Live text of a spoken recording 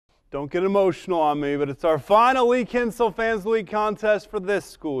Don't get emotional on me, but it's our final Lee Kinsel Fans of the Week contest for this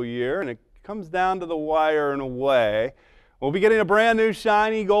school year, and it comes down to the wire in a way. We'll be getting a brand new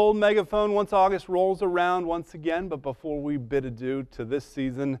shiny gold megaphone once August rolls around once again, but before we bid adieu to this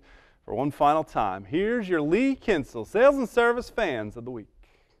season for one final time, here's your Lee Kinsel Sales and Service Fans of the Week.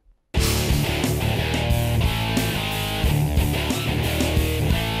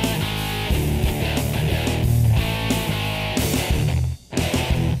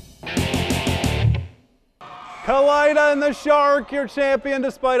 Kalida and the Shark, your champion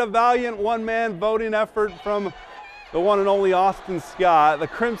despite a valiant one-man voting effort from the one and only Austin Scott. The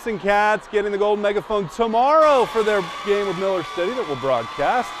Crimson Cats getting the gold megaphone tomorrow for their game with Miller City that will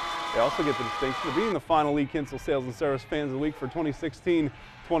broadcast. They also get the distinction of being the final Lee Kinsel Sales and Service Fans of the Week for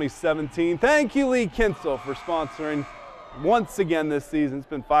 2016-2017. Thank you, Lee Kinsel, for sponsoring once again this season. It's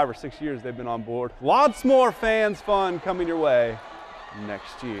been 5 or 6 years they've been on board. Lots more fans fun coming your way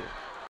next year.